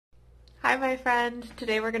Hi, my friend.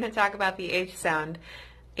 Today we're going to talk about the H sound.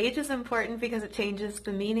 H is important because it changes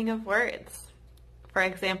the meaning of words. For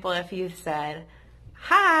example, if you said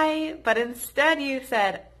hi, but instead you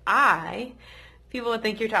said I, people would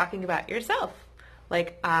think you're talking about yourself.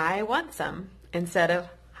 Like, I want some, instead of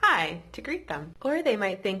hi to greet them. Or they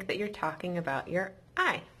might think that you're talking about your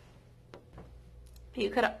I.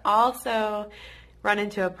 You could also run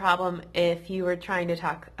into a problem if you were trying to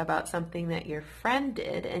talk about something that your friend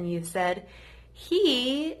did and you said,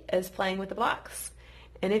 he is playing with the blocks.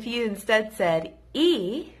 And if you instead said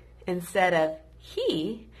E instead of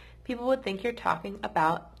he, people would think you're talking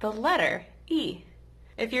about the letter E.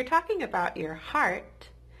 If you're talking about your heart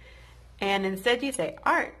and instead you say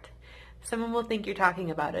art, someone will think you're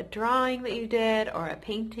talking about a drawing that you did or a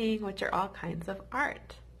painting, which are all kinds of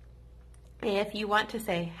art. If you want to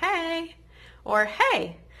say hey, or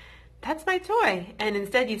hey, that's my toy, and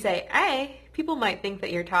instead you say A, people might think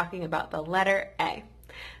that you're talking about the letter A.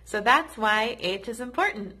 So that's why H is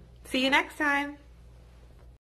important. See you next time.